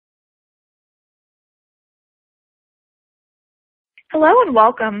Hello and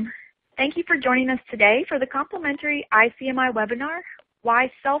welcome. Thank you for joining us today for the complimentary ICMI webinar,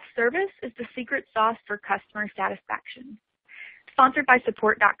 Why Self-Service is the Secret Sauce for Customer Satisfaction, sponsored by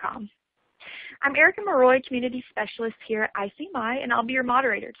Support.com. I'm Erica Maroy, Community Specialist here at ICMI, and I'll be your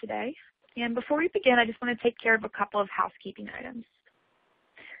moderator today. And before we begin, I just want to take care of a couple of housekeeping items.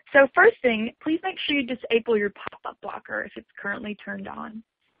 So first thing, please make sure you disable your pop-up blocker if it's currently turned on.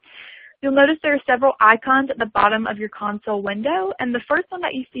 You'll notice there are several icons at the bottom of your console window, and the first one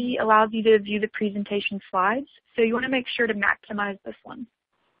that you see allows you to view the presentation slides, so you want to make sure to maximize this one.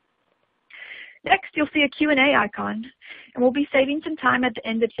 Next, you'll see a Q&A icon, and we'll be saving some time at the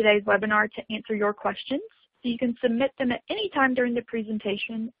end of today's webinar to answer your questions. So you can submit them at any time during the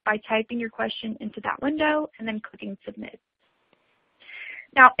presentation by typing your question into that window and then clicking Submit.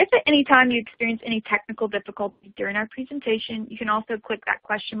 Now, if at any time you experience any technical difficulties during our presentation, you can also click that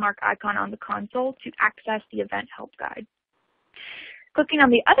question mark icon on the console to access the event help guide. Clicking on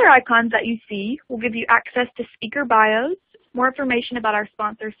the other icons that you see will give you access to speaker bios, more information about our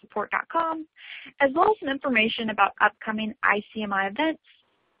sponsor, Support.com, as well as some information about upcoming ICMI events,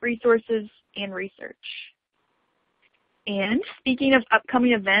 resources, and research. And speaking of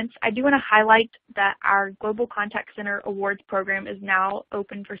upcoming events, I do want to highlight that our Global Contact Center Awards program is now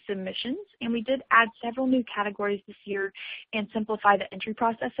open for submissions, and we did add several new categories this year and simplify the entry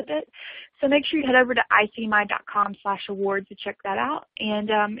process a bit. So make sure you head over to icmi.com/awards to check that out. And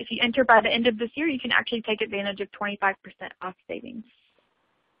if you enter by the end of this year, you can actually take advantage of 25% off savings.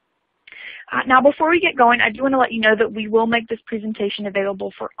 Now, before we get going, I do want to let you know that we will make this presentation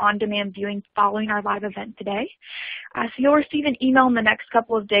available for on-demand viewing following our live event today. So you'll receive an email in the next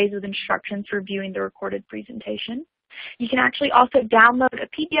couple of days with instructions for viewing the recorded presentation. You can actually also download a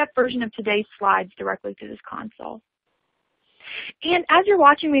PDF version of today's slides directly to this console. And as you're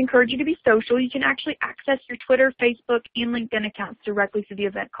watching, we encourage you to be social. You can actually access your Twitter, Facebook, and LinkedIn accounts directly through the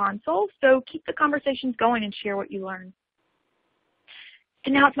event console. So keep the conversations going and share what you learn.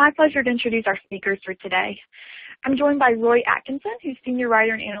 And now it's my pleasure to introduce our speakers for today. I'm joined by Roy Atkinson, who's Senior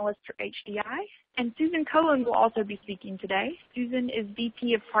Writer and Analyst for HDI, and Susan Cohen will also be speaking today. Susan is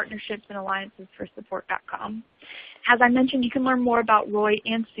VP of Partnerships and Alliances for Support.com. As I mentioned, you can learn more about Roy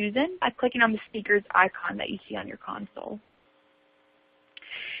and Susan by clicking on the speakers icon that you see on your console.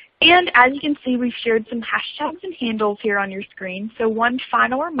 And as you can see, we've shared some hashtags and handles here on your screen. So one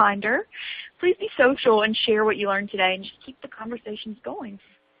final reminder, please be social and share what you learned today and just keep the conversations going.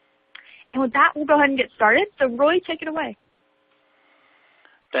 And with that, we'll go ahead and get started. So Roy, take it away.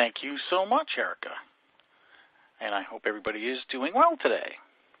 Thank you so much, Erica. And I hope everybody is doing well today.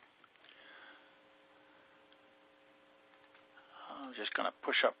 I'm just going to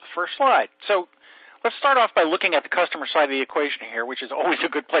push up the first slide. So let's start off by looking at the customer side of the equation here, which is always a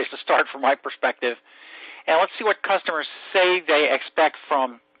good place to start from my perspective. And let's see what customers say they expect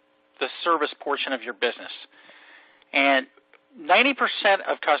from the service portion of your business. And 90%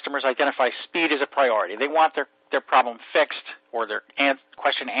 of customers identify speed as a priority. They want their problem fixed or their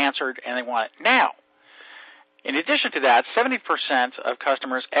question answered, and they want it now. In addition to that, 70% of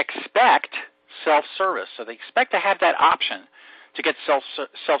customers expect self-service. So they expect to have that option to get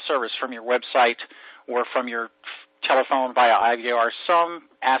self-service from your website or from your telephone via IVR. Some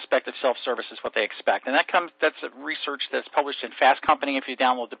aspect of self-service is what they expect. And that's research that's published in Fast Company. If you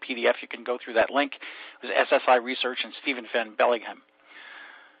download the PDF, you can go through that link. It was SSI Research and Stephen Van Bellingham.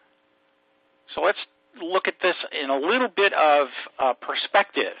 So let's look at this in a little bit of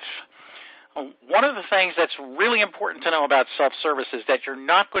perspective. One of the things that's really important to know about self-service is that you're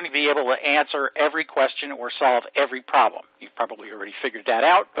not going to be able to answer every question or solve every problem. You've probably already figured that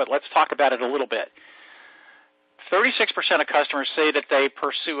out, but let's talk about it a little bit. 36% of customers say that they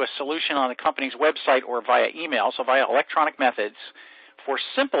pursue a solution on the company's website or via email, so via electronic methods, for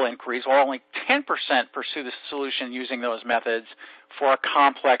simple inquiries, while only 10% pursue the solution using those methods for a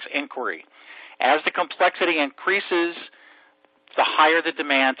complex inquiry. As the complexity increases, the higher the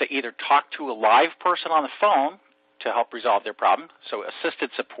demand to either talk to a live person on the phone to help resolve their problem, so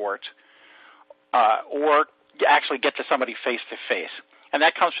assisted support, or actually get to somebody face-to-face. And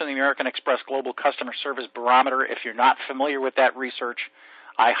that comes from the American Express Global Customer Service Barometer. If you're not familiar with that research,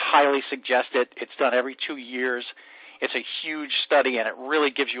 I highly suggest it. It's done every 2 years. It's a huge study, and it really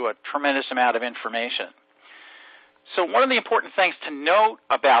gives you a tremendous amount of information. So one of the important things to note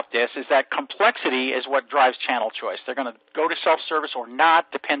about this is that complexity is what drives channel choice. They're going to go to self-service or not,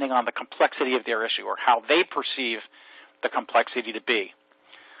 depending on the complexity of their issue or how they perceive the complexity to be.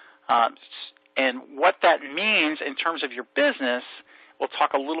 And what that means in terms of your business, we'll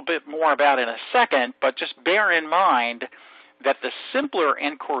talk a little bit more about in a second, but just bear in mind that the simpler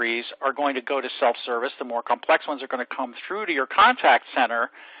inquiries are going to go to self-service. The more complex ones are going to come through to your contact center,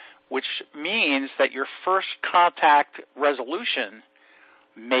 which means that your first contact resolution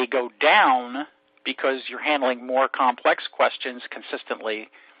may go down because you're handling more complex questions consistently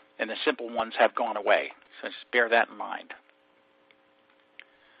and the simple ones have gone away. So just bear that in mind.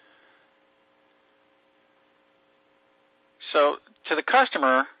 So to the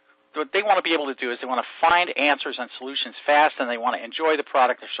customer, what they want to be able to do is they want to find answers and solutions fast, and they want to enjoy the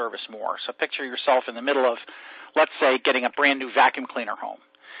product or service more. So picture yourself in the middle of, let's say, getting a brand new vacuum cleaner home,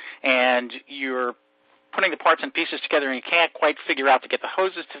 and you're putting the parts and pieces together and you can't quite figure out to get the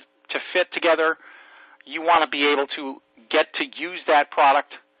hoses to fit together. You want to be able to get to use that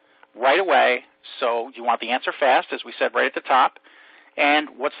product right away, so you want the answer fast, as we said right at the top. And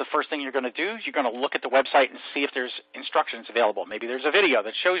what's the first thing you're going to do? You're going to look at the website and see if there's instructions available. Maybe there's a video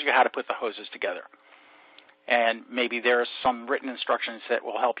that shows you how to put the hoses together. And maybe there's some written instructions that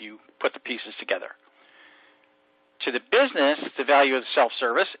will help you put the pieces together. To the business, the value of the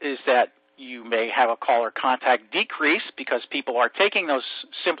self-service is that you may have a call or contact decrease because people are taking those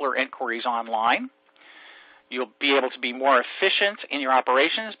simpler inquiries online. You'll be able to be more efficient in your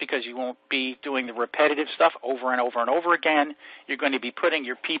operations because you won't be doing the repetitive stuff over and over and over again. You're going to be putting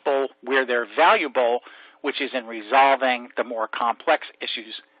your people where they're valuable, which is in resolving the more complex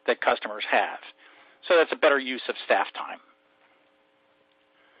issues that customers have. So that's a better use of staff time.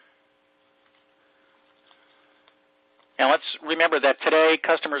 Now let's remember that today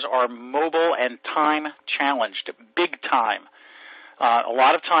customers are mobile and time challenged, big time. A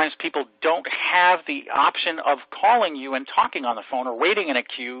lot of times people don't have the option of calling you and talking on the phone or waiting in a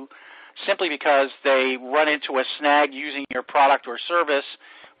queue simply because they run into a snag using your product or service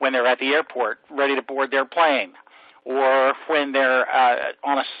when they're at the airport ready to board their plane, or when they're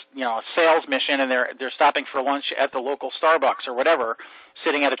on a sales mission and they're stopping for lunch at the local Starbucks or whatever.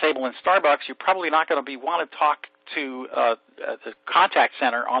 Sitting at a table in Starbucks, you're probably not going to want to talk to the contact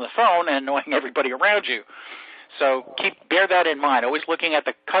center on the phone and annoying everybody around you. So bear that in mind, always looking at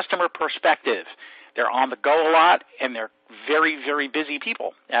the customer perspective. They're on the go a lot, and they're very, very busy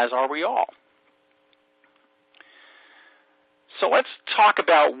people, as are we all. So let's talk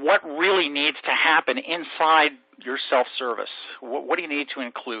about what really needs to happen inside your self-service. What do you need to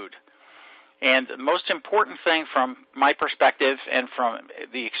include? And the most important thing from my perspective and from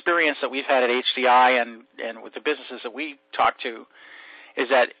the experience that we've had at HDI and with the businesses that we talk to is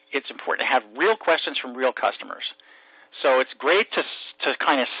that it's important to have real questions from real customers. So it's great to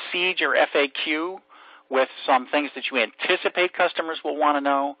kind of seed your FAQ with some things that you anticipate customers will want to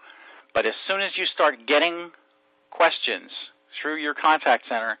know, but as soon as you start getting questions through your contact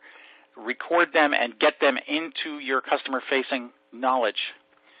center, record them and get them into your customer-facing knowledge.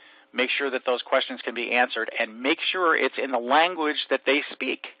 Make sure that those questions can be answered, and make sure it's in the language that they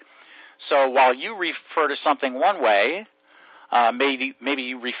speak. So while you refer to something one way, maybe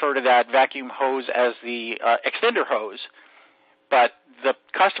you refer to that vacuum hose as the extender hose, but the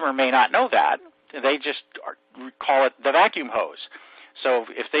customer may not know that. They just call it the vacuum hose. So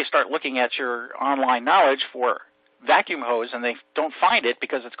if they start looking at your online knowledge for vacuum hose and they don't find it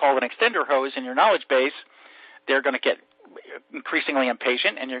because it's called an extender hose in your knowledge base, they're going to get increasingly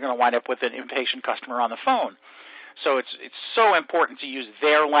impatient, and you're going to wind up with an impatient customer on the phone. So it's so important to use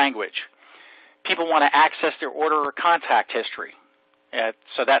their language. People want to access their order or contact history,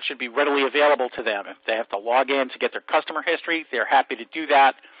 so that should be readily available to them. If they have to log in to get their customer history, they're happy to do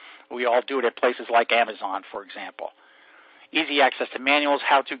that. We all do it at places like Amazon, for example. Easy access to manuals,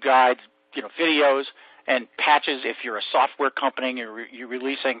 how-to guides, videos, and patches. If you're a software company and you're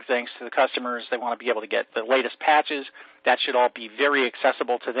releasing things to the customers, they want to be able to get the latest patches. That should all be very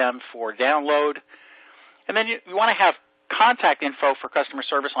accessible to them for download. And then you want to have contact info for customer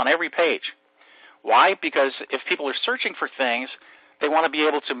service on every page. Why? Because if people are searching for things, they want to be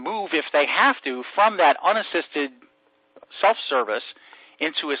able to move, if they have to, from that unassisted self-service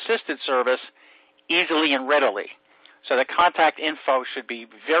into assisted service easily and readily. So the contact info should be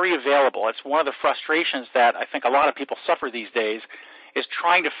very available. It's one of the frustrations that I think a lot of people suffer these days, is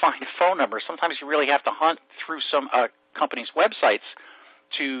trying to find a phone number. Sometimes you really have to hunt through some companies' websites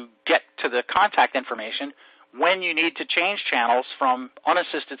to get to the contact information when you need to change channels from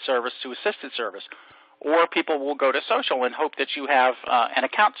unassisted service to assisted service. Or people will go to social and hope that you have an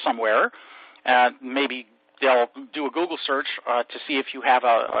account somewhere. Maybe they'll do a Google search to see if you have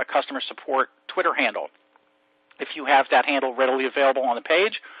a customer support Twitter handle. If you have that handle readily available on the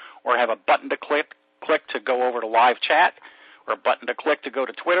page, or have a button to click to go over to live chat, or a button to click to go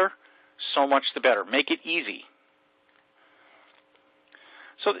to Twitter, so much the better. Make it easy.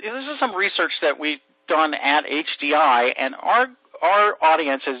 So this is some research that we done at HDI, and our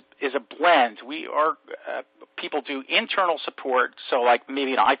audience is a blend. We are people do internal support, so like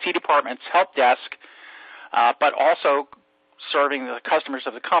maybe an IT department's help desk, but also serving the customers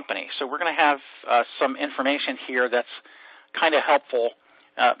of the company. So we're going to have some information here that's kind of helpful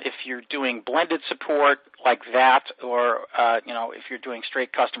if you're doing blended support like that, or if you're doing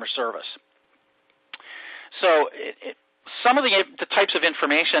straight customer service. So some of the types of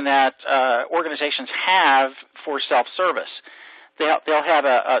information that organizations have for self-service, they'll have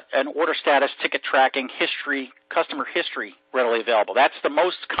an order status, ticket tracking, history, customer history readily available. That's the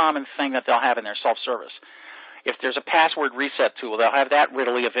most common thing that they'll have in their self-service. If there's a password reset tool, they'll have that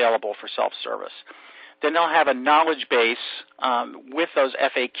readily available for self-service. Then they'll have a knowledge base with those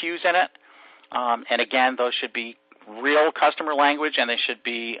FAQs in it. And again, those should be real customer language, and they should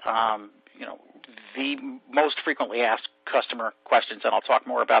be, the most frequently asked customer questions, and I'll talk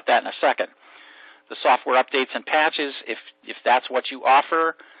more about that in a second. The software updates and patches, if that's what you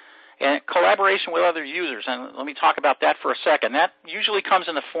offer, and collaboration with other users. And let me talk about that for a second. That usually comes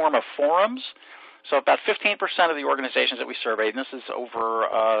in the form of forums. So about 15% of the organizations that we surveyed, and this is over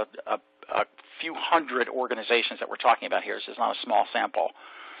a few hundred organizations that we're talking about here, this is not a small sample,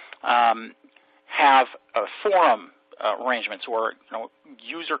 have forum arrangements or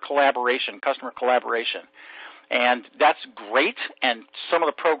user collaboration, customer collaboration. And that's great, and some of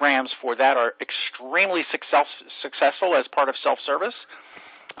the programs for that are extremely successful as part of self-service.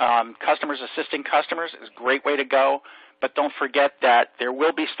 Customers assisting customers is a great way to go. But don't forget that there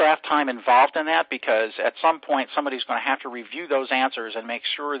will be staff time involved in that, because at some point somebody's going to have to review those answers and make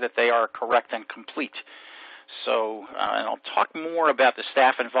sure that they are correct and complete. So, and I'll talk more about the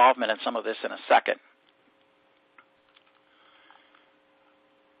staff involvement in some of this in a second.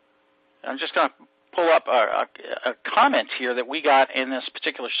 I'm just going to pull up a comment here that we got in this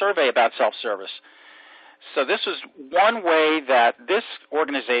particular survey about self-service. So this is one way that this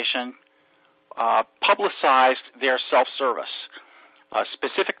organization publicized their self-service. A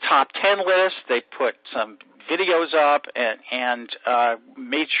specific top 10 list. They put some videos up and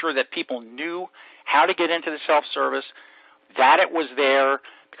made sure that people knew how to get into the self-service, that it was there,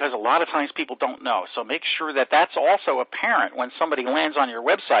 because a lot of times people don't know. So make sure that that's also apparent when somebody lands on your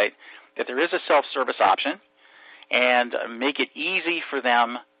website, that there is a self-service option, and make it easy for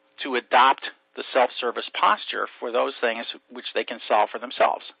them to adopt the self-service posture for those things which they can solve for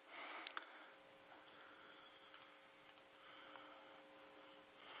themselves.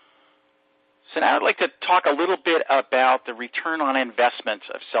 So now I'd like to talk a little bit about the return on investment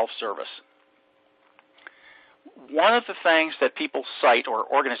of self-service. One of the things that people cite, or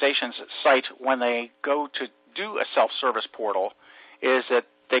organizations cite, when they go to do a self-service portal is that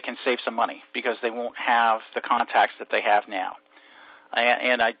they can save some money because they won't have the contacts that they have now.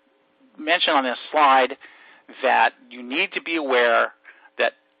 And I mentioned on this slide that you need to be aware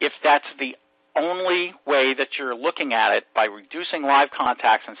that if that's the only way that you're looking at it, by reducing live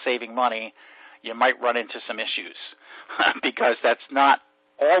contacts and saving money, you might run into some issues because that's not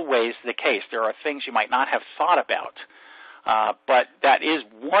always the case. There are things you might not have thought about, but that is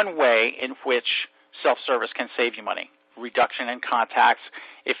one way in which self-service can save you money. Reduction in contacts.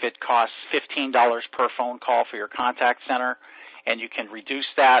 If it costs $15 per phone call for your contact center and you can reduce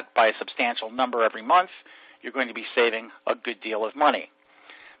that by a substantial number every month, you're going to be saving a good deal of money.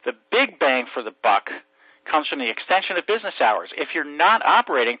 The big bang for the buck comes from the extension of business hours. If you're not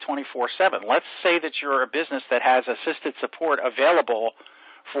operating 24/7, let's say that you're a business that has assisted support available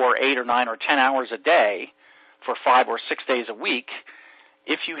for 8 or 9 or 10 hours a day for 5 or 6 days a week,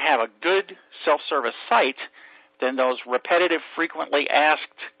 if you have a good self-service site, then those repetitive, frequently asked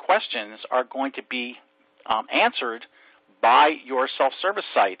questions are going to be answered by your self-service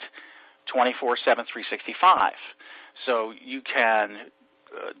site 24/7, 365. So you can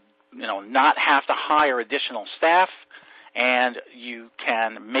not have to hire additional staff, and you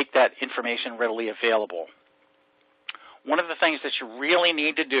can make that information readily available. One of the things that you really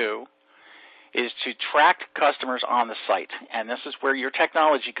need to do is to track customers on the site, and this is where your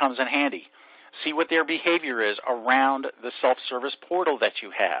technology comes in handy. See what their behavior is around the self-service portal that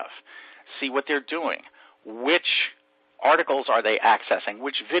you have. See what they're doing. Which articles are they accessing?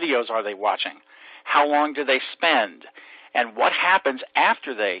 Which videos are they watching? How long do they spend? And what happens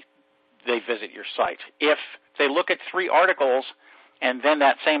after they visit your site? If they look at 3 articles and then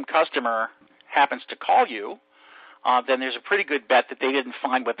that same customer happens to call you, then there's a pretty good bet that they didn't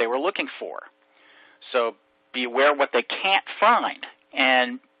find what they were looking for. So be aware of what they can't find,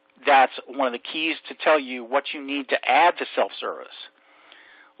 and that's one of the keys to tell you what you need to add to self-service.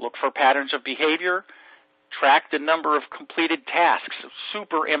 Look for patterns of behavior. Track the number of completed tasks.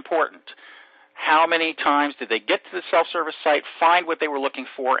 Super important. How many times did they get to the self-service site, find what they were looking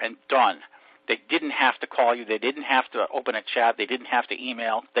for, and done? They didn't have to call you. They didn't have to open a chat. They didn't have to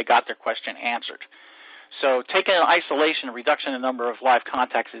email. They got their question answered. So taking an isolation and reduction in the number of live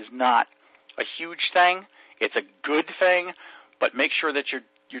contacts is not a huge thing. It's a good thing, but make sure that you're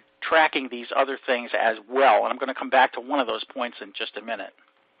tracking these other things as well. And I'm going to come back to one of those points in just a minute.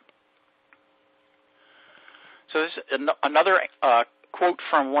 So this is another quote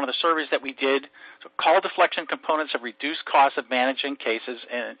from one of the surveys that we did. So call deflection components have reduced costs of managing cases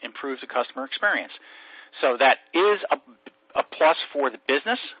and improves the customer experience. So that is a plus for the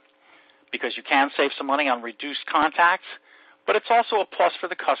business because you can save some money on reduced contacts, but it's also a plus for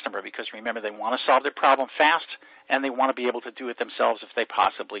the customer because, remember, they want to solve their problem fast and they want to be able to do it themselves if they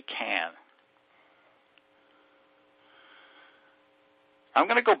possibly can. I'm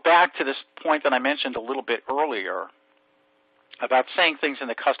going to go back to this point that I mentioned a little bit earlier about saying things in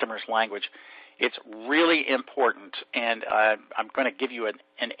the customer's language. It's really important, and I'm going to give you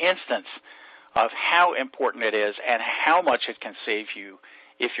an instance of how important it is and how much it can save you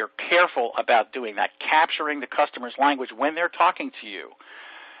if you're careful about doing that, capturing the customer's language when they're talking to you.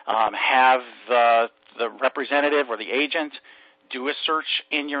 Have the representative or the agent do a search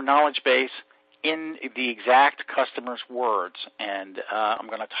in your knowledge base in the exact customer's words, and I'm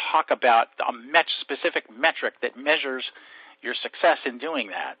going to talk about a specific metric that measures your success in doing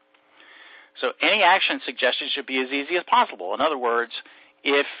that. So any action suggestion should be as easy as possible. In other words,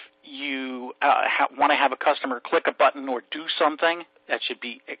 if you want to have a customer click a button or do something, that should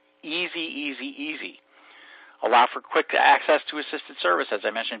be easy, easy, easy. Allow for quick access to assisted service. As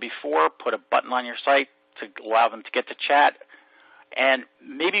I mentioned before, put a button on your site to allow them to get to chat. And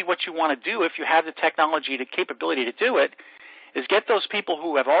maybe what you want to do, if you have the technology, the capability to do it, is get those people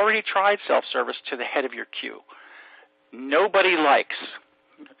who have already tried self-service to the head of your queue. Nobody likes,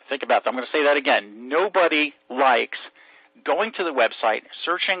 think about that, I'm going to say that again, nobody likes going to the website,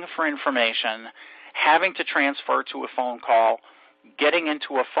 searching for information, having to transfer to a phone call, getting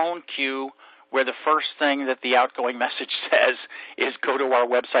into a phone queue where the first thing that the outgoing message says is go to our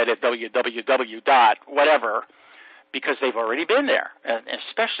website at www.whatever, because they've already been there, and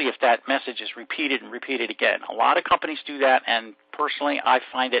especially if that message is repeated and repeated again. A lot of companies do that, and personally I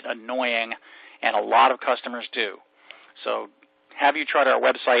find it annoying, and a lot of customers do. So have you tried our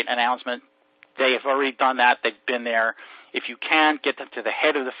website announcement? They have already done that. They've been there. If you can, get them to the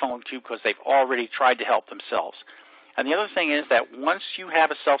head of the phone queue because they've already tried to help themselves. And the other thing is that once you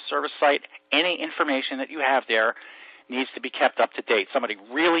have a self-service site, any information that you have there needs to be kept up to date. Somebody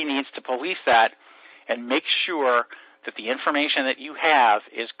really needs to police that and make sure that the information that you have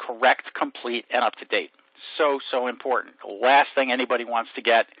is correct, complete, and up to date. So, so important. The last thing anybody wants to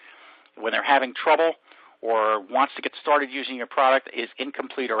get when they're having trouble or wants to get started using your product is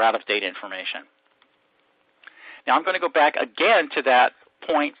incomplete or out-of-date information. Now, I'm going to go back again to that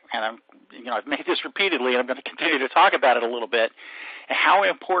point, and I've made this repeatedly, and I'm going to continue to talk about it a little bit, and how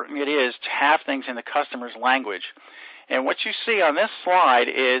important it is to have things in the customer's language. And what you see on this slide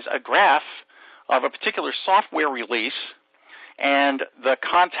is a graph of a particular software release and the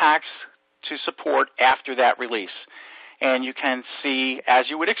contacts to support after that release. And you can see, as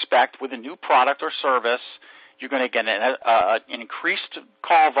you would expect, with a new product or service, you're going to get an increased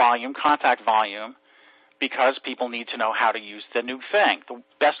call volume, contact volume, because people need to know how to use the new thing. The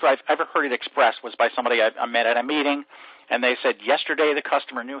best I've ever heard it expressed was by somebody I met at a meeting, and they said, yesterday the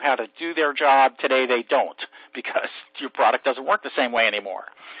customer knew how to do their job, today they don't, because your product doesn't work the same way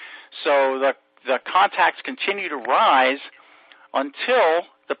anymore. So the contacts continue to rise until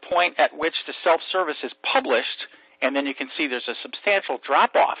the point at which the self-service is published, and then you can see there's a substantial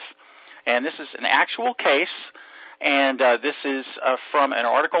drop-off. And this is an actual case, and this is from an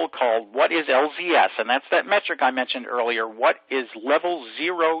article called What is LZS? And that's that metric I mentioned earlier. What is level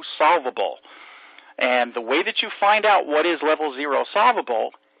 0 solvable? And the way that you find out what is level 0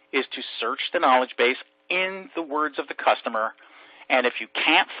 solvable is to search the knowledge base in the words of the customer. And if you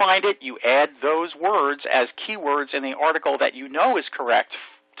can't find it, you add those words as keywords in the article that you know is correct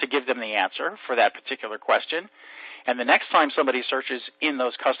to give them the answer for that particular question. And the next time somebody searches in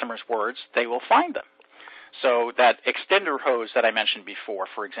those customers' words, they will find them. So that extender hose that I mentioned before,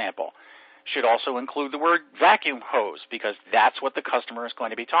 for example, should also include the word vacuum hose because that's what the customer is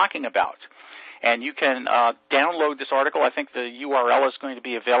going to be talking about. And you can download this article. I think the URL is going to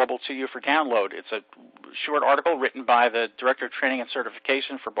be available to you for download. It's a short article written by the Director of Training and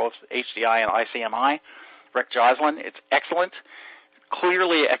Certification for both HDI and ICMI, Rick Joslin. It's excellent.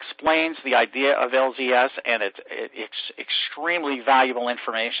 Clearly explains the idea of LZS, and it's extremely valuable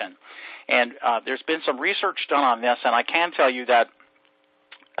information. And there's been some research done on this, and I can tell you that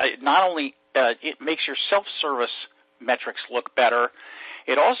it not only it makes your self-service metrics look better.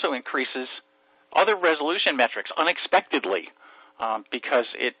 It also increases other resolution metrics unexpectedly because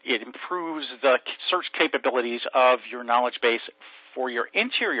it improves the search capabilities of your knowledge base for your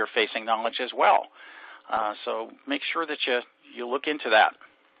interior-facing knowledge as well. So make sure that you look into that.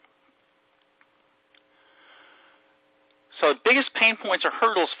 So the biggest pain points or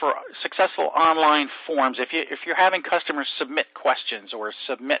hurdles for successful online forms, if you're having customers submit questions or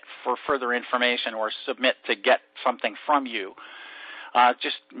submit for further information or submit to get something from you,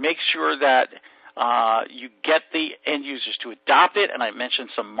 just make sure that you get the end users to adopt it. And I mentioned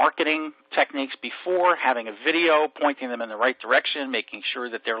some marketing techniques before, having a video, pointing them in the right direction, making sure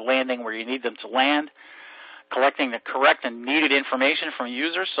that they're landing where you need them to land, collecting the correct and needed information from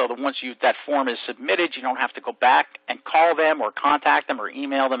users so that once that form is submitted, you don't have to go back and call them or contact them or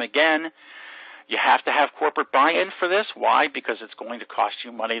email them again. You have to have corporate buy-in for this. Why? Because it's going to cost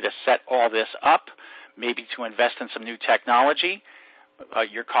you money to set all this up, maybe to invest in some new technology.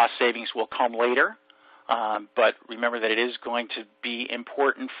 Your cost savings will come later, but remember that it is going to be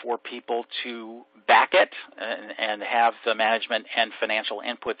important for people to back it and have the management and financial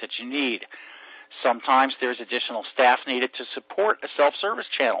input that you need. Sometimes there's additional staff needed to support a self-service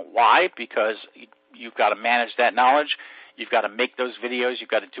channel. Why? Because you've got to manage that knowledge. You've got to make those videos. You've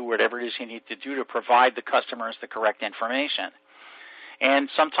got to do whatever it is you need to do to provide the customers the correct information. And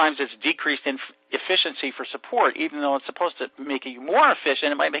sometimes it's decreased in efficiency for support. Even though it's supposed to make you more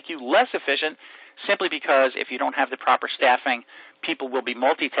efficient, it might make you less efficient simply because if you don't have the proper staffing, people will be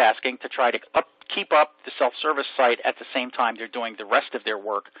multitasking to try to keep up the self-service site at the same time they're doing the rest of their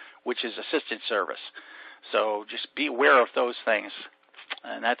work, which is assisted service. So just be aware of those things.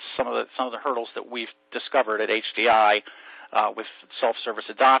 And that's some of the hurdles that we've discovered at HDI with self-service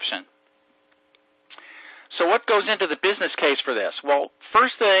adoption. So what goes into the business case for this? Well,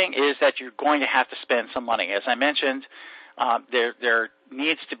 first thing is that you're going to have to spend some money. As I mentioned, there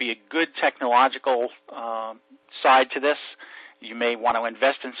needs to be a good technological side to this. You may want to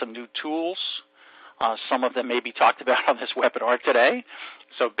invest in some new tools. Some of them may be talked about on this webinar today,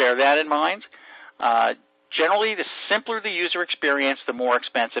 so bear that in mind. Generally, the simpler the user experience, the more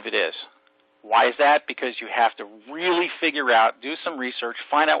expensive it is. Why is that? Because you have to really figure out, do some research,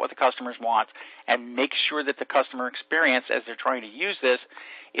 find out what the customers want, and make sure that the customer experience as they're trying to use this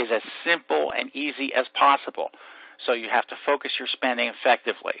is as simple and easy as possible. So you have to focus your spending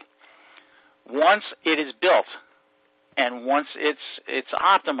effectively. Once it is built and once it's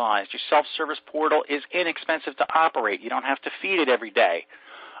optimized, your self-service portal is inexpensive to operate. You don't have to feed it every day,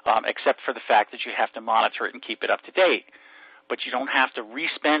 except for the fact that you have to monitor it and keep it up to date. But you don't have to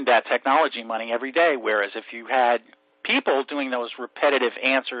re-spend that technology money every day, whereas if you had people doing those repetitive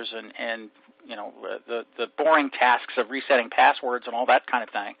answers and you know the boring tasks of resetting passwords and all that kind of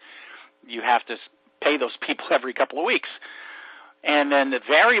thing, you have to pay those people every couple of weeks. And then the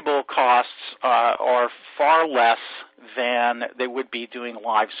variable costs are far less than they would be doing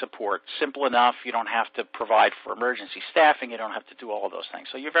live support. Simple enough, you don't have to provide for emergency staffing, you don't have to do all of those things.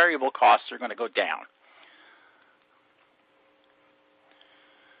 So your variable costs are going to go down.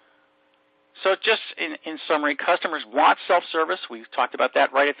 So just in summary, customers want self-service. We've talked about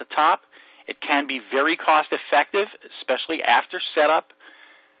that right at the top. It can be very cost-effective, especially after setup.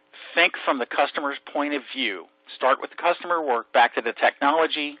 Think from the customer's point of view. Start with the customer, work back to the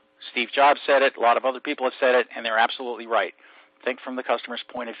technology. Steve Jobs said it. A lot of other people have said it, and they're absolutely right. Think from the customer's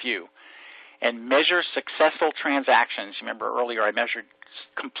point of view. And measure successful transactions. Remember earlier I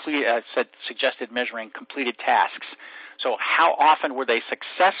suggested measuring completed tasks. So how often were they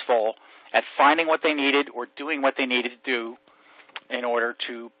successful at finding what they needed or doing what they needed to do in order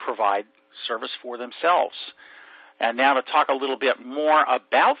to provide service for themselves? And now to talk a little bit more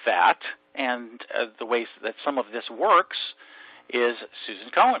about that and the ways that some of this works is Susan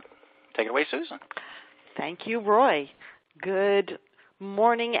Cohen. Take it away, Susan. Thank you, Roy. Good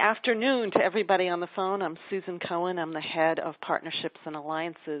morning, afternoon to everybody on the phone. I'm Susan Cohen. I'm the head of Partnerships and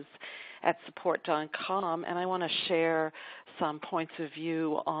Alliances at support.com, and I want to share some points of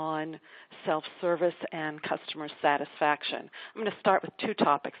view on self-service and customer satisfaction. I'm going to start with two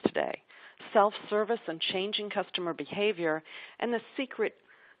topics today: self-service and changing customer behavior, and the secret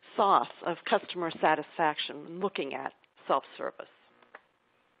sauce of customer satisfaction looking at self-service.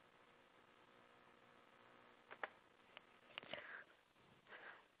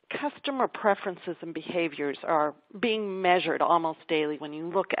 Customer preferences and behaviors are being measured almost daily. When you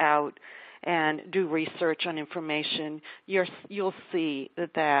look out and do research on information, you'll see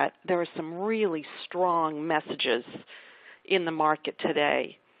that there are some really strong messages in the market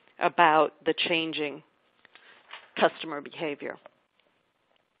today about the changing customer behavior.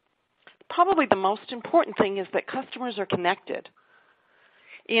 probably the most important thing is that customers are connected.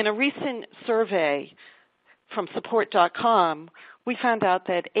 In a recent survey from support.com, we found out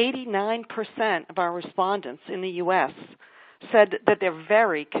that 89% of our respondents in the U.S. said that they're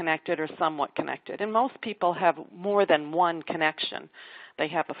very connected or somewhat connected. And most people have more than one connection. They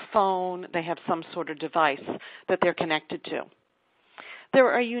have a phone, they have some sort of device that they're connected to.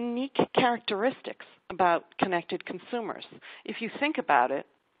 There are unique characteristics about connected consumers. If you think about it,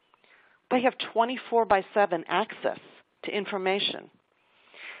 they have 24/7 access to information.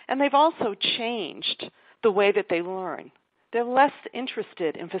 And they've also changed the way that they learn. They're less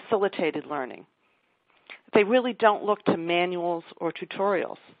interested in facilitated learning. They really don't look to manuals or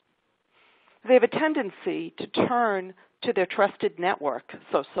tutorials. They have a tendency to turn to their trusted network,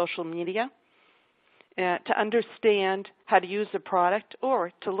 so social media, to understand how to use the product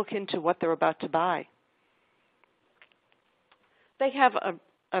or to look into what they're about to buy. They have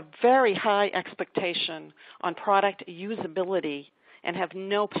a very high expectation on product usability and have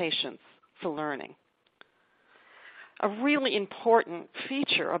no patience for learning. A really important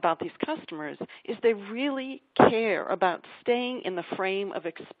feature about these customers is they really care about staying in the frame of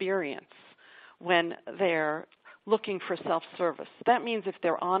experience when they're looking for self-service. That means if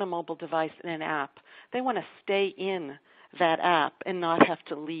they're on a mobile device in an app, they want to stay in that app and not have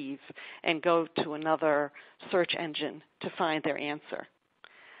to leave and go to another search engine to find their answer.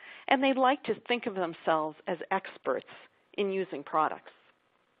 And they like to think of themselves as experts in using products.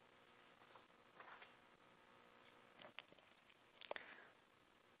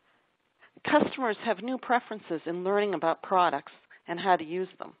 Customers have new preferences in learning about products and how to use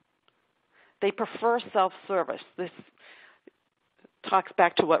them. They prefer self-service. This talks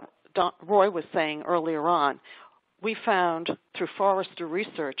back to what Roy was saying earlier on. We found through Forrester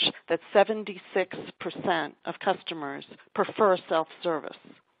research that 76% of customers prefer self-service.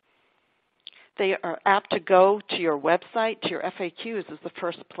 They are apt to go to your website, to your FAQs as the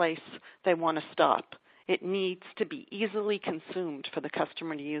first place they want to stop. It needs to be easily consumed for the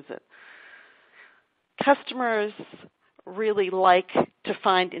customer to use it. Customers really like to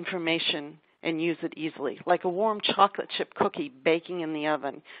find information and use it easily. Like a warm chocolate chip cookie baking in the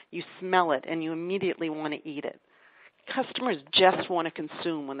oven. You smell it and you immediately want to eat it. Customers just want to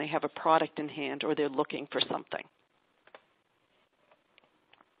consume when they have a product in hand or they're looking for something.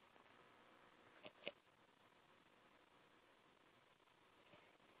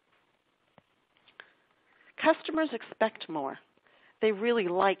 Customers expect more. They really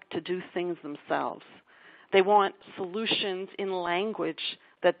like to do things themselves. They want solutions in language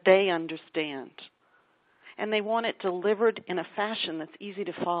that they understand. And they want it delivered in a fashion that's easy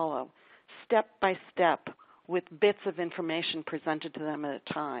to follow, step by step, with bits of information presented to them at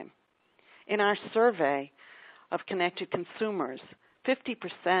a time. In our survey of connected consumers,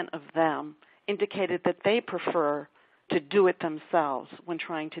 50% of them indicated that they prefer to do it themselves when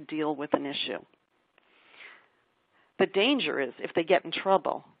trying to deal with an issue. The danger is if they get in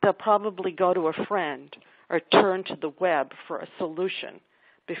trouble, they'll probably go to a friend or turn to the web for a solution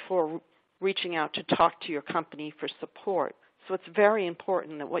before reaching out to talk to your company for support. So it's very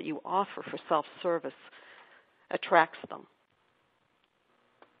important that what you offer for self-service attracts them.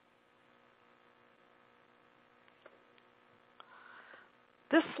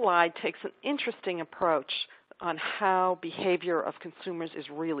 This slide takes an interesting approach on how behavior of consumers is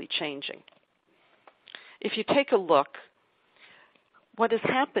really changing. If you take a look, what is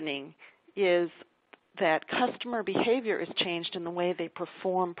happening is that customer behavior is changed in the way they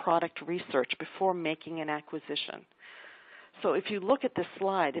perform product research before making an acquisition. So if you look at this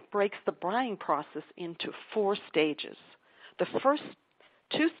slide, it breaks the buying process into 4 stages. The first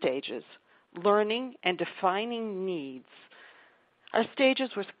 2 stages, learning and defining needs, are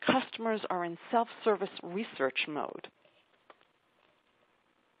stages where customers are in self-service research mode.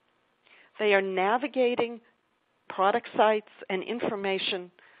 They are navigating product sites and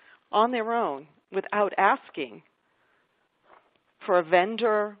information on their own without asking for a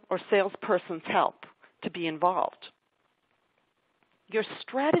vendor or salesperson's help to be involved. Your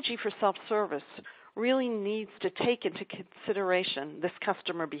strategy for self-service really needs to take into consideration this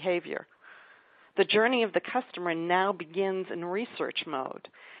customer behavior. The journey of the customer now begins in research mode,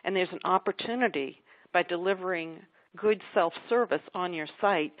 and there's an opportunity by delivering good self-service on your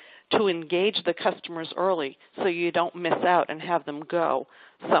site to engage the customers early so you don't miss out and have them go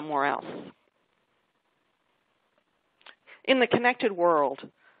somewhere else. In the connected world,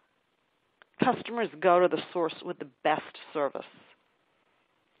 customers go to the source with the best service.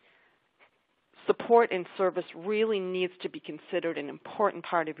 Support and service really needs to be considered an important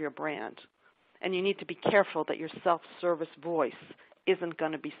part of your brand, and you need to be careful that your self-service voice isn't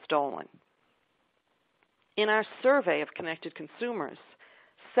going to be stolen. In our survey of connected consumers,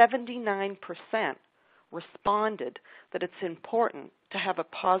 79% responded that it's important to have a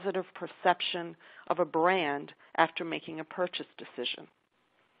positive perception of a brand after making a purchase decision.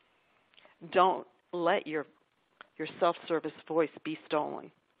 Don't let your self-service voice be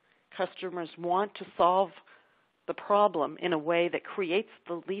stolen. Customers want to solve the problem in a way that creates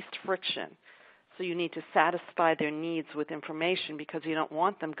the least friction. So you need to satisfy their needs with information because you don't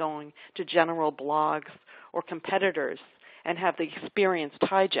want them going to general blogs or competitors and have the experience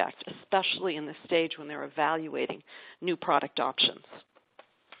hijacked, especially in the stage when they're evaluating new product options.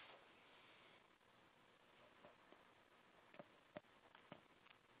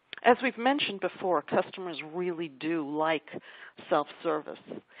 As we've mentioned before, customers really do like self-service.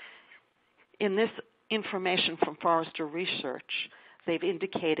 In this information from Forrester Research, they've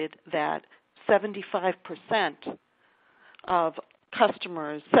indicated that 75% of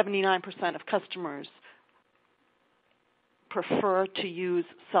customers, 79% of customers prefer to use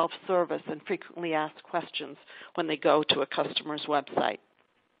self-service and frequently asked questions when they go to a customer's website.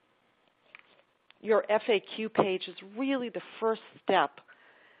 Your FAQ page is really the first step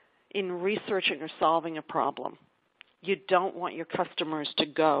in researching or solving a problem. You don't want your customers to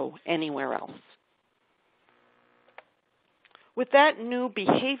go anywhere else. With that new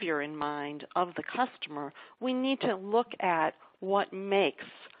behavior in mind of the customer, we need to look at what makes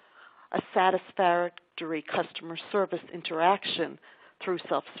a satisfactory customer service interaction through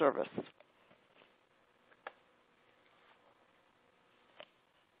self-service.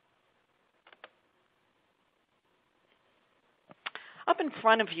 Up in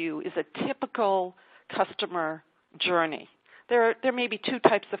front of you is a typical customer journey. There may be two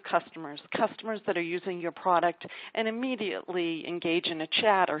types of customers that are using your product and immediately engage in a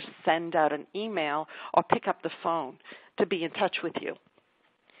chat or send out an email or pick up the phone to be in touch with you.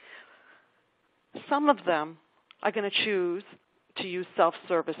 Some of them are going to choose to use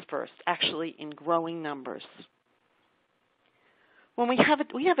self-service first, actually in growing numbers. When we have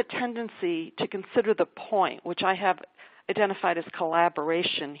a tendency to consider the point, which I have identified as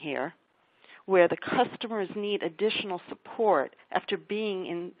collaboration here, where the customers need additional support after being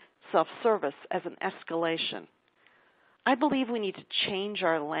in self-service as an escalation. I believe we need to change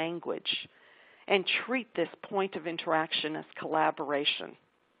our language and treat this point of interaction as collaboration.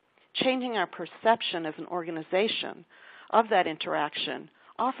 Changing our perception as an organization of that interaction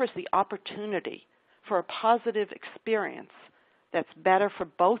offers the opportunity for a positive experience that's better for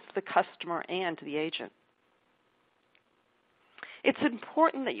both the customer and the agent. It's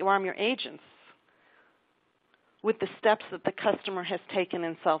important that you arm your agents with the steps that the customer has taken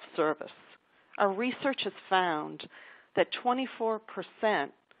in self-service. Our research has found that 24%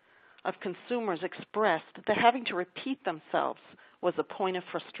 of consumers expressed that having to repeat themselves was a point of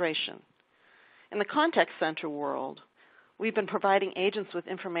frustration. In the contact center world, we've been providing agents with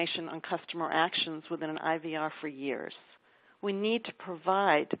information on customer actions within an IVR for years. We need to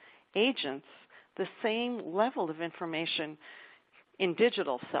provide agents the same level of information in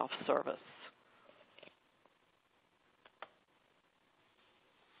digital self-service.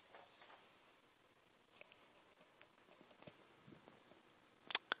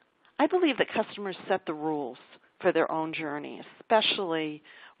 I believe that customers set the rules for their own journey, especially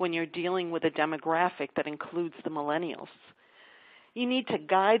when you're dealing with a demographic that includes the millennials. You need to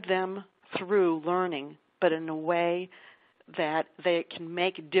guide them through learning, but in a way that they can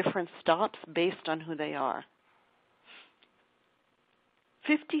make different stops based on who they are.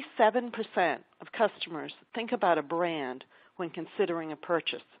 57% of customers think about a brand when considering a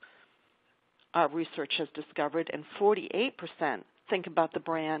purchase, our research has discovered, and 48% think about the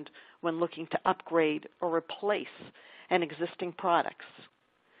brand when looking to upgrade or replace an existing products.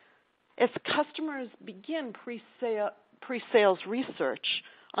 As customers begin pre-sales research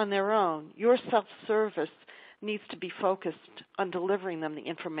on their own, your self-service needs to be focused on delivering them the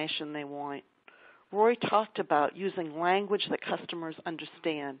information they want. Roy talked about using language that customers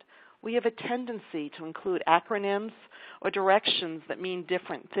understand. We have a tendency to include acronyms or directions that mean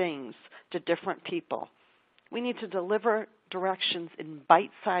different things to different people. We need to deliver directions in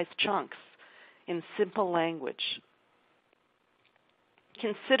bite-sized chunks in simple language.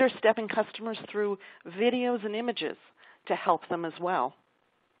 Consider stepping customers through videos and images to help them as well.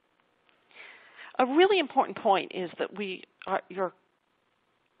 A really important point is that your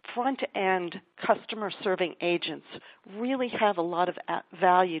front-end customer-serving agents really have a lot of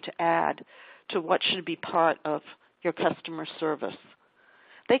value to add to what should be part of your customer service.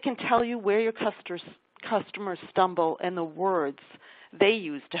 They can tell you where your customers stumble and the words they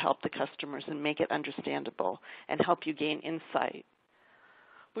use to help the customers and make it understandable and help you gain insight.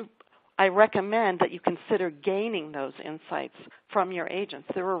 I recommend that you consider gaining those insights from your agents.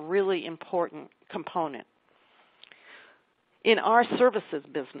 They're a really important component. In our services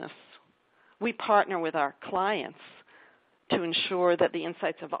business, we partner with our clients to ensure that the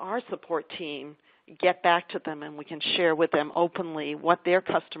insights of our support team get back to them and we can share with them openly what their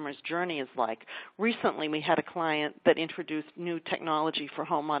customer's journey is like. Recently, we had a client that introduced new technology for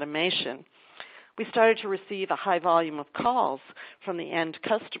home automation. We started to receive a high volume of calls from the end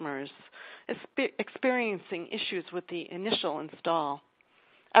customers experiencing issues with the initial install.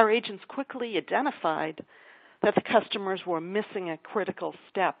 Our agents quickly identified that the customers were missing a critical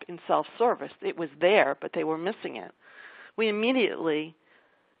step in self-service. It was there, but they were missing it. We immediately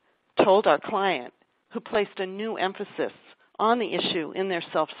told our client, who placed a new emphasis on the issue in their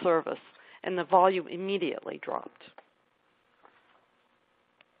self-service, and the volume immediately dropped.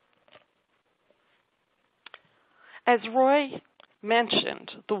 As Roy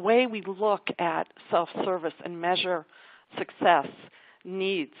mentioned, the way we look at self-service and measure success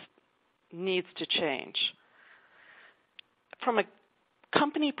needs to change. From a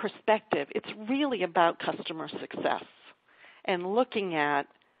company perspective, it's really about customer success and looking at,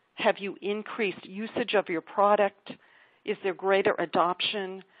 have you increased usage of your product? Is there greater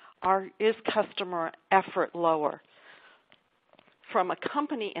adoption? Is customer effort lower? From a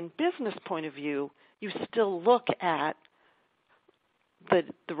company and business point of view, you still look at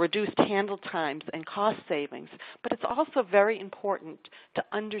the reduced handle times and cost savings, but it's also very important to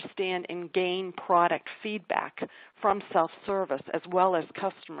understand and gain product feedback from self-service as well as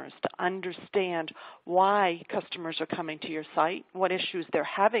customers to understand why customers are coming to your site, what issues they're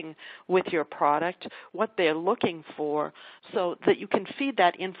having with your product, what they're looking for, so that you can feed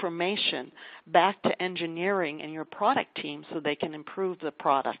that information back to engineering and your product team so they can improve the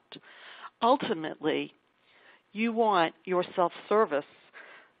product. Ultimately, you want your self-service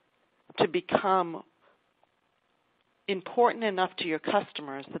to become important enough to your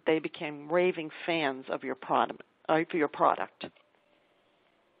customers that they became raving fans of your product.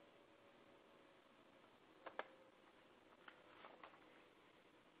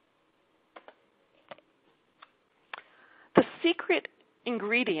 The secret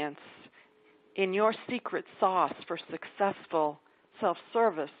ingredients in your secret sauce for successful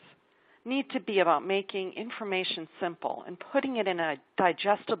self-service need to be about making information simple and putting it in a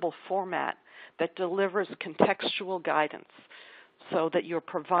digestible format that delivers contextual guidance so that you're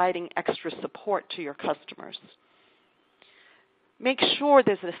providing extra support to your customers. Make sure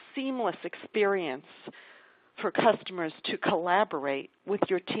there's a seamless experience for customers to collaborate with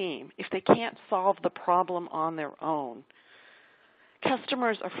your team if they can't solve the problem on their own.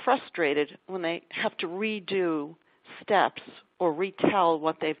 Customers are frustrated when they have to redo steps or retell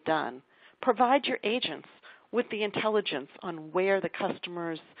what they've done. Provide your agents with the intelligence on where the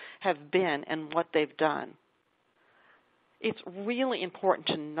customers have been and what they've done. It's really important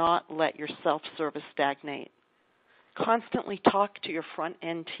to not let your self-service stagnate. Constantly talk to your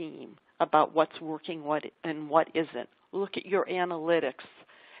front-end team about what's working and what isn't. Look at your analytics.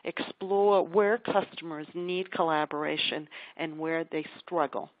 Explore where customers need collaboration and where they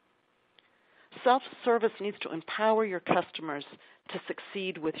struggle. Self-service needs to empower your customers to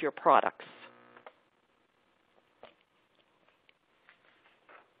succeed with your products.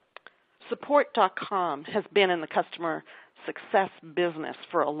 Support.com has been in the customer success business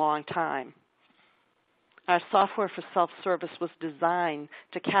for a long time. Our software for self-service was designed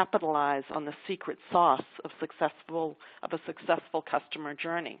to capitalize on the secret sauce of a successful customer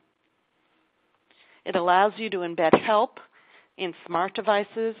journey. It allows you to embed help in smart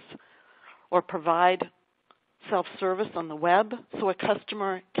devices or provide self-service on the web so a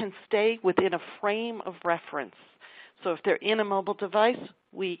customer can stay within a frame of reference. So if they're in a mobile device,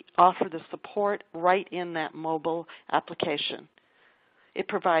 we offer the support right in that mobile application. It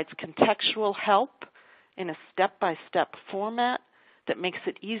provides contextual help in a step-by-step format that makes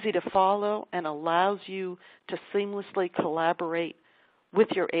it easy to follow and allows you to seamlessly collaborate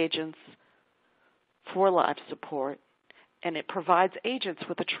with your agents for live support. And it provides agents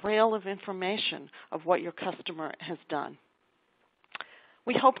with a trail of information of what your customer has done.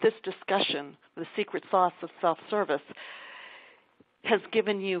 We hope this discussion, the secret sauce of self-service, has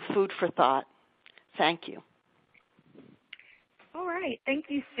given you food for thought. Thank you. All right. Thank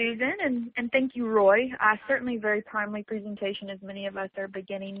you, Susan, and thank you, Roy. Certainly a very timely presentation as many of us are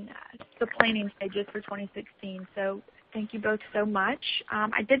beginning the planning stages for 2016. So thank you both so much.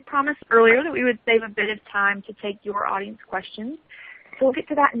 I did promise earlier that we would save a bit of time to take your audience questions. So we'll get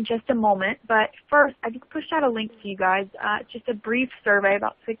to that in just a moment. But first, I just pushed out a link to you guys, just a brief survey,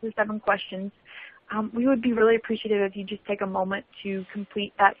 about 6 or 7 questions. we would be really appreciative if you just take a moment to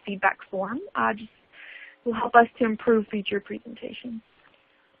complete that feedback form. Just will help us to improve future presentations.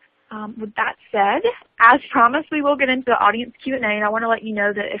 With that said, as promised, we will get into the audience Q&A, and I want to let you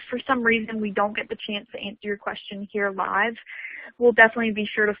know that if for some reason we don't get the chance to answer your question here live, we'll definitely be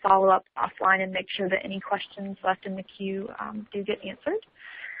sure to follow up offline and make sure that any questions left in the queue do get answered.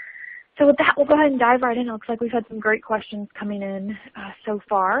 So with that, we'll go ahead and dive right in. It looks like we've had some great questions coming in so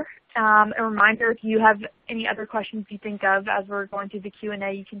far. A reminder, if you have any other questions you think of as we're going through the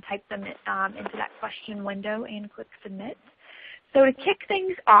Q&A, you can type them into that question window and click submit. So to kick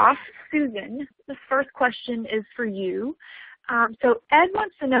things off, Susan, this first question is for you. So Ed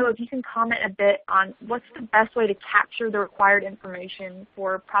wants to know if you can comment a bit on what's the best way to capture the required information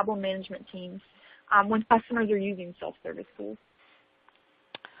for problem management teams when customers are using self-service tools.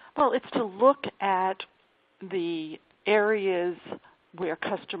 Well, it's to look at the areas where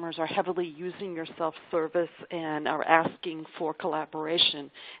customers are heavily using your self-service and are asking for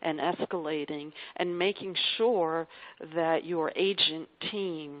collaboration and escalating, and making sure that your agent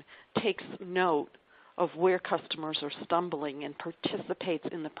team takes note of where customers are stumbling and participates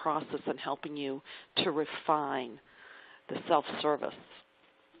in the process in helping you to refine the self-service.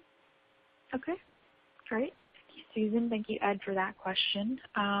 Okay, great. Susan, thank you, Ed, for that question.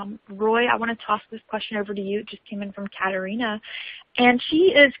 Roy, I want to toss this question over to you. It just came in from Katerina, and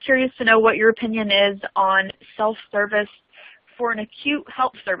she is curious to know what your opinion is on self-service for an acute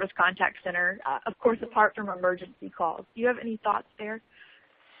help service contact center, of course, apart from emergency calls. Do you have any thoughts there?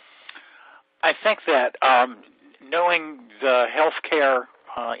 I think that knowing the healthcare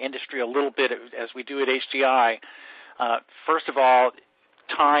industry a little bit as we do at HDI, first of all,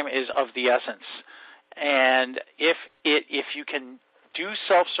 time is of the essence. And if you can do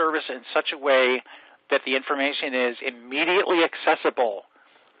self-service in such a way that the information is immediately accessible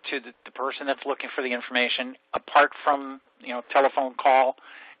to the person that's looking for the information, apart from telephone call,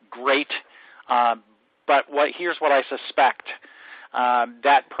 great. But here's what I suspect.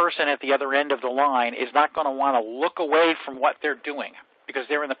 That person at the other end of the line is not going to want to look away from what they're doing because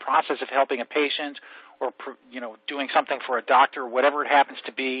they're in the process of helping a patient or doing something for a doctor, whatever it happens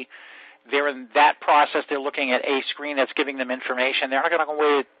to be. They're in that process. They're looking at a screen that's giving them information. They're not going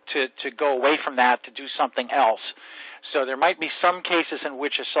to go away from that to do something else. So there might be some cases in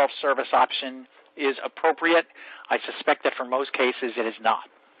which a self-service option is appropriate. I suspect that for most cases it is not.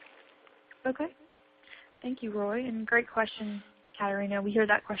 Okay. Thank you, Roy, and great question, Katerina. We hear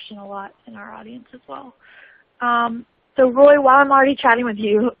that question a lot in our audience as well. So Roy, while I'm already chatting with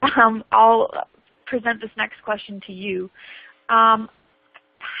you, I'll present this next question to you.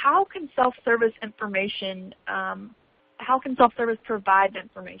 How can self-service provide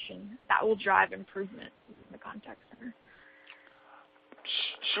information that will drive improvement in the contact center?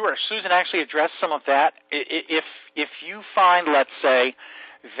 Sure. Susan actually addressed some of that. If you find, let's say,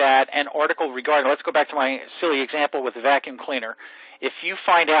 that an article regarding, let's go back to my silly example with the vacuum cleaner. If you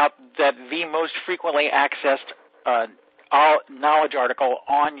find out that the most frequently accessed knowledge article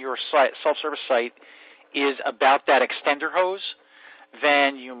on your self-service site is about that extender hose,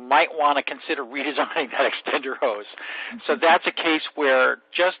 then you might want to consider redesigning that extender hose. So that's a case where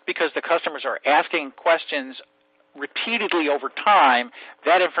just because the customers are asking questions repeatedly over time,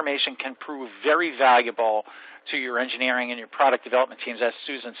 that information can prove very valuable to your engineering and your product development teams, as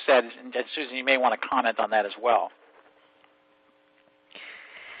Susan said. And Susan, you may want to comment on that as well.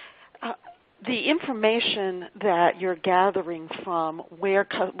 The information that you're gathering from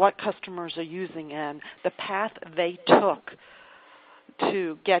what customers are using and the path they took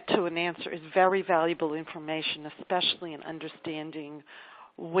to get to an answer is very valuable information, especially in understanding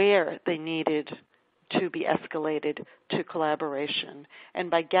where they needed to be escalated to collaboration.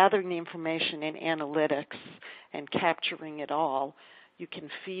 And by gathering the information in analytics and capturing it all, you can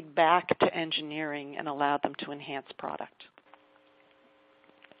feed back to engineering and allow them to enhance product.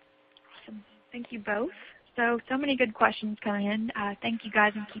 Awesome. Thank you both. So many good questions coming in. Thank you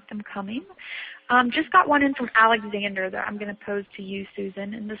guys, and keep them coming. Just got one in from Alexander that I'm going to pose to you,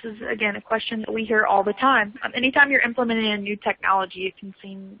 Susan. And this is, again, a question that we hear all the time. Anytime you're implementing a new technology, it can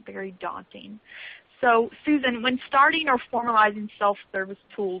seem very daunting. So, Susan, when starting or formalizing self-service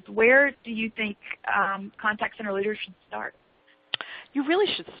tools, where do you think contact center leaders should start? You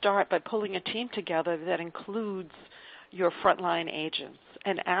really should start by pulling a team together that includes your frontline agents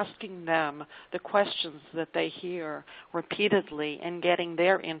and asking them the questions that they hear repeatedly and getting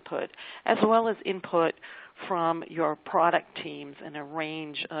their input, as well as input from your product teams and a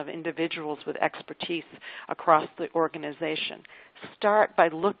range of individuals with expertise across the organization. Start by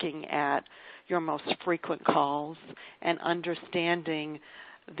looking at your most frequent calls and understanding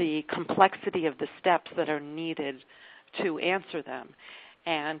the complexity of the steps that are needed to answer them,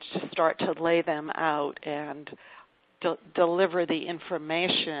 and to start to lay them out and deliver the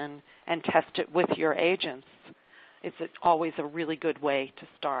information and test it with your agents. It's always a really good way to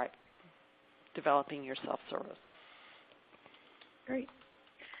start developing your self-service. Great.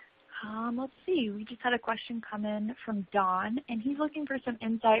 Let's see. We just had a question come in from Don, and he's looking for some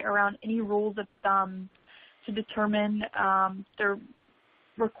insight around any rules of thumb to determine their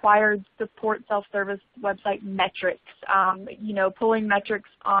required support self-service website metrics, pulling metrics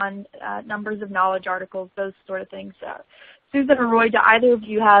on numbers of knowledge articles, those sort of things. Susan or Roy, do either of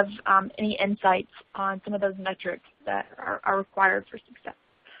you have any insights on some of those metrics that are required for success?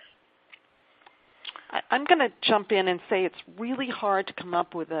 I'm going to jump in and say it's really hard to come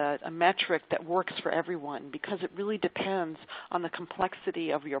up with a metric that works for everyone, because it really depends on the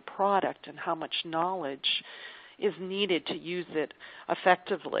complexity of your product and how much knowledge is needed to use it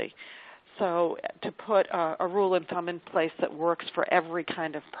effectively. So to put a rule of thumb in place that works for every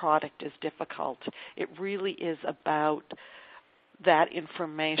kind of product is difficult. It really is about that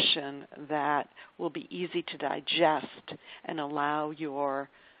information that will be easy to digest and allow your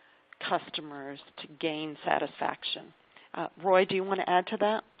customers to gain satisfaction. Roy, do you want to add to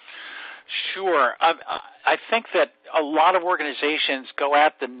that? Sure. I think that a lot of organizations go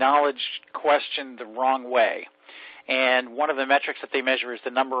at the knowledge question the wrong way. And one of the metrics that they measure is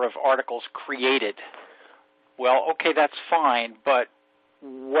the number of articles created. Well, okay, that's fine, but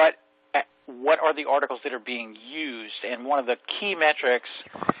what are the articles that are being used? And one of the key metrics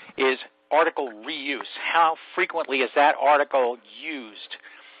is article reuse. How frequently is that article used?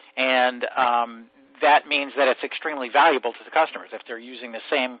 And that means that it's extremely valuable to the customers if they're using the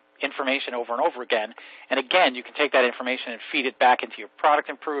same information over and over again. And again, you can take that information and feed it back into your product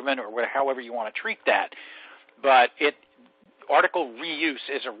improvement or however you want to treat that. But article reuse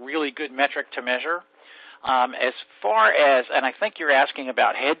is a really good metric to measure. As far as, and I think you're asking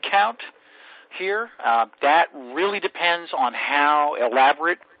about head count here, that really depends on how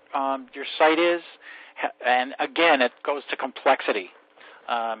elaborate your site is. And again, it goes to complexity.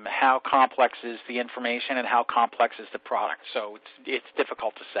 How complex is the information and how complex is the product? So it's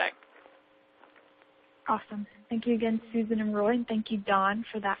difficult to say. Awesome. Thank you again, Susan and Roy, and thank you, Don,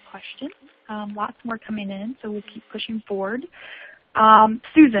 for that question. Lots more coming in, so we'll keep pushing forward.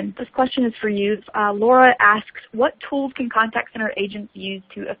 Susan, this question is for you. Laura asks, what tools can contact center agents use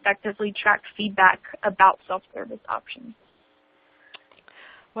to effectively track feedback about self-service options?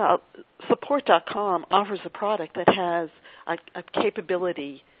 Well, support.com offers a product that has a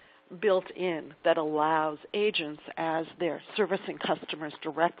capability built in that allows agents, as they're servicing customers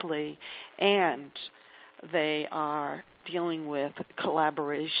directly and they are dealing with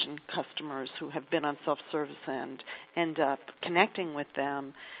collaboration customers who have been on self-service and end up connecting with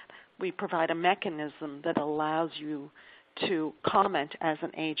them, we provide a mechanism that allows you to comment as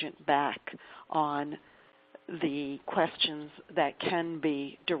an agent back on the questions that can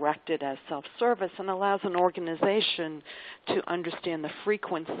be directed as self-service, and allows an organization to understand the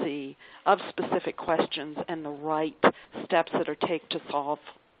frequency of specific questions and the right steps that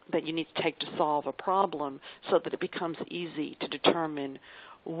you need to take to solve a problem, so that it becomes easy to determine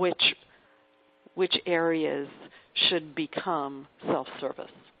which areas should become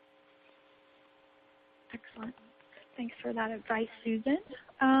self-service. Excellent. Thanks for that advice, Susan.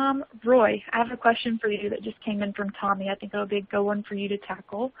 Roy, I have a question for you that just came in from Tommy. I think it'll be a good one for you to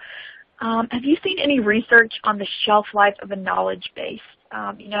tackle. Have you seen any research on the shelf life of a knowledge base?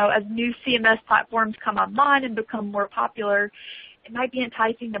 As new CMS platforms come online and become more popular, it might be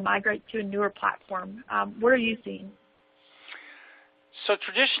enticing to migrate to a newer platform. What are you seeing? So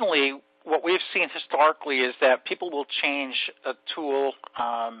traditionally, what we've seen historically is that people will change a tool,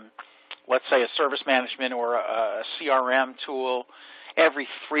 let's say a service management or a CRM tool, every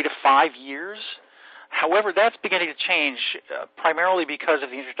 3 to 5 years. However, that's beginning to change primarily because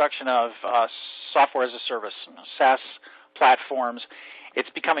of the introduction of software as a service, SaaS platforms. It's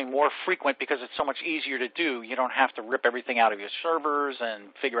becoming more frequent because it's so much easier to do. You don't have to rip everything out of your servers and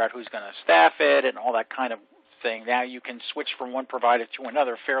figure out who's going to staff it and all that kind of thing. Now you can switch from one provider to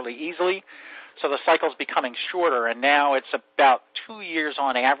another fairly easily. So the cycle's becoming shorter, and now it's about 2 years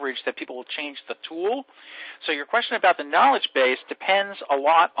on average that people will change the tool. So your question about the knowledge base depends a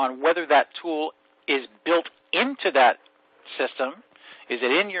lot on whether that tool is built into that system. Is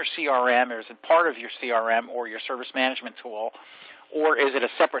it in your CRM, or is it part of your CRM or your service management tool, or is it a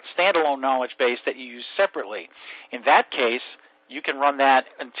separate standalone knowledge base that you use separately? In that case, you can run that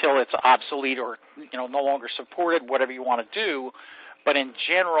until it's obsolete or no longer supported, whatever you want to do. But in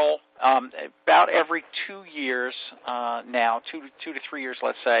general, about every 2 years now, 2 to 3 years,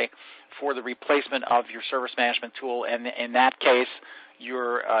 let's say, for the replacement of your service management tool, and in that case,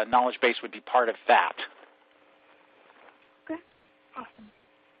 your knowledge base would be part of that. Okay, awesome.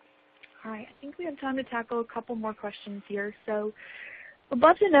 All right, I think we have time to tackle a couple more questions here. So I'd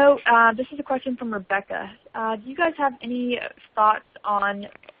love to know, this is a question from Rebecca. Do you guys have any thoughts on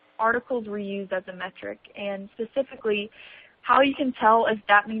articles reused as a metric, and specifically how you can tell if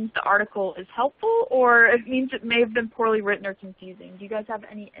that means the article is helpful or it means it may have been poorly written or confusing? Do you guys have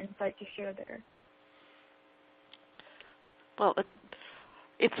any insight to share there? Well,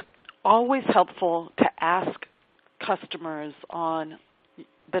 it's always helpful to ask customers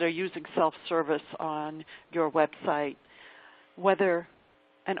that are using self-service on your website whether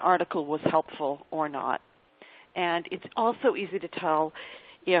an article was helpful or not. And it's also easy to tell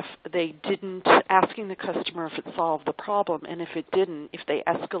if they didn't, asking the customer if it solved the problem, and if it didn't, if they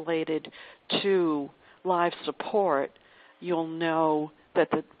escalated to live support, you'll know that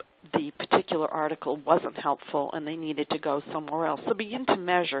the particular article wasn't helpful and they needed to go somewhere else. So begin to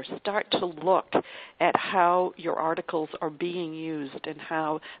measure. Start to look at how your articles are being used and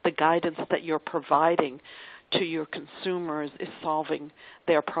how the guidance that you're providing to your consumers is solving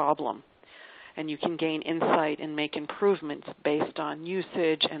their problem. And you can gain insight and make improvements based on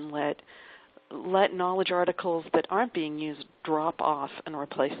usage, and let knowledge articles that aren't being used drop off and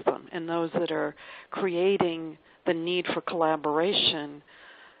replace them. And those that are creating the need for collaboration,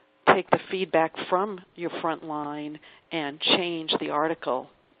 take the feedback from your front line and change the article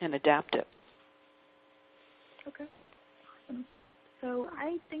and adapt it. Okay, awesome. So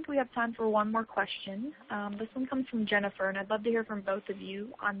I think we have time for one more question. This one comes from Jennifer, and I'd love to hear from both of you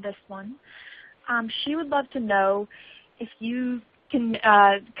on this one. She would love to know if you can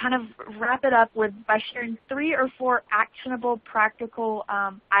kind of wrap it up by sharing 3 or 4 actionable, practical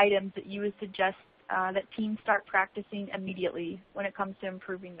items that you would suggest that teams start practicing immediately when it comes to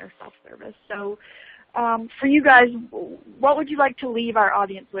improving their self-service. So for you guys, what would you like to leave our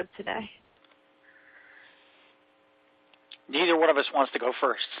audience with today? Neither one of us wants to go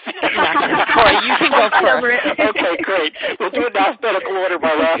first. Corey, you can go first. Okay, great. We'll do it in alphabetical order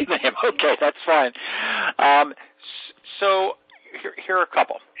by last name. Okay, that's fine. So here are a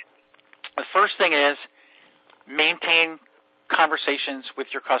couple. The first thing is maintain conversations with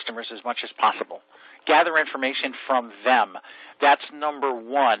your customers as much as possible. Gather information from them. That's number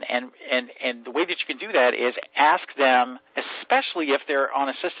one. And the way that you can do that is ask them, especially if they're on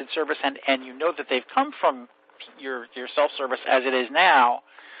assisted service and you know that they've come from your self-service as it is now,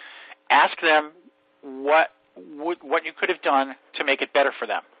 ask them what you could have done to make it better for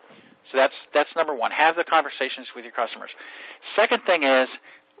them. So that's number one. Have the conversations with your customers. Second thing is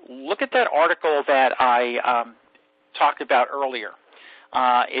look at that article that I talked about earlier.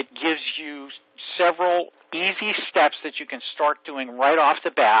 It gives you several easy steps that you can start doing right off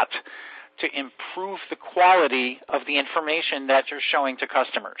the bat to improve the quality of the information that you're showing to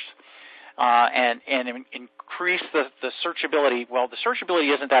customers. And increase the searchability. Well, the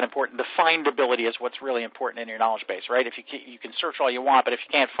searchability isn't that important. The findability is what's really important in your knowledge base, right? If you can search all you want, but if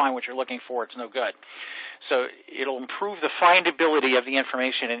you can't find what you're looking for, it's no good. So it'll improve the findability of the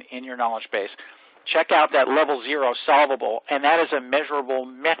information in your knowledge base. Check out that level 0 solvable, and that is a measurable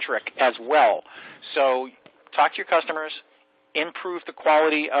metric as well. So talk to your customers, improve the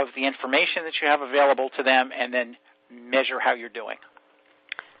quality of the information that you have available to them, and then measure how you're doing.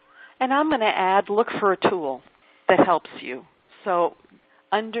 And I'm going to add, look for a tool that helps you. So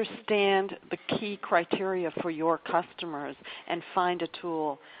understand the key criteria for your customers and find a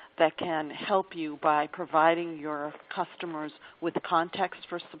tool that can help you by providing your customers with context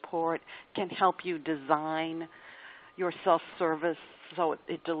for support, can help you design your self-service so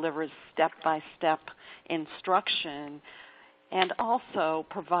it delivers step-by-step instruction, and also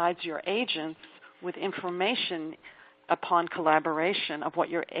provides your agents with information upon collaboration of what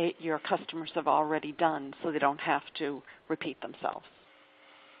your customers have already done so they don't have to repeat themselves.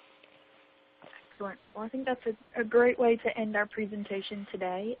 Excellent. Well, I think that's a great way to end our presentation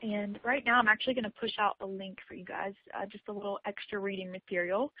today. And right now I'm actually going to push out a link for you guys, just a little extra reading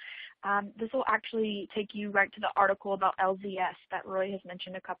material. This will actually take you right to the article about LZS that Roy has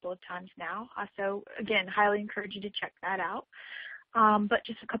mentioned a couple of times now. So again, highly encourage you to check that out. But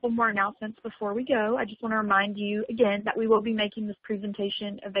just a couple more announcements before we go. I just want to remind you again that we will be making this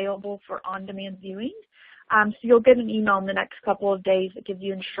presentation available for on-demand viewing. So you'll get an email in the next couple of days that gives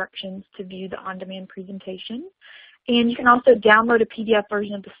you instructions to view the on-demand presentation. And you can also download a PDF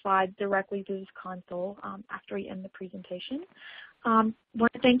version of the slides directly through this console after we end the presentation. I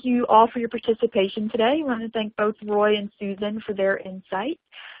want to thank you all for your participation today. I want to thank both Roy and Susan for their insight.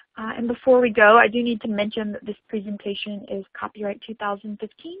 And before we go, I do need to mention that this presentation is copyright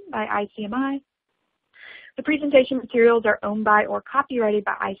 2015 by ICMI. The presentation materials are owned by or copyrighted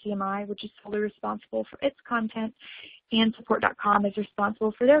by ICMI, which is solely responsible for its content, and support.com is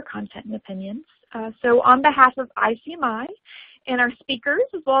responsible for their content and opinions. So on behalf of ICMI and our speakers,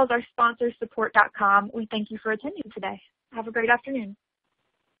 as well as our sponsor, support.com, we thank you for attending today. Have a great afternoon.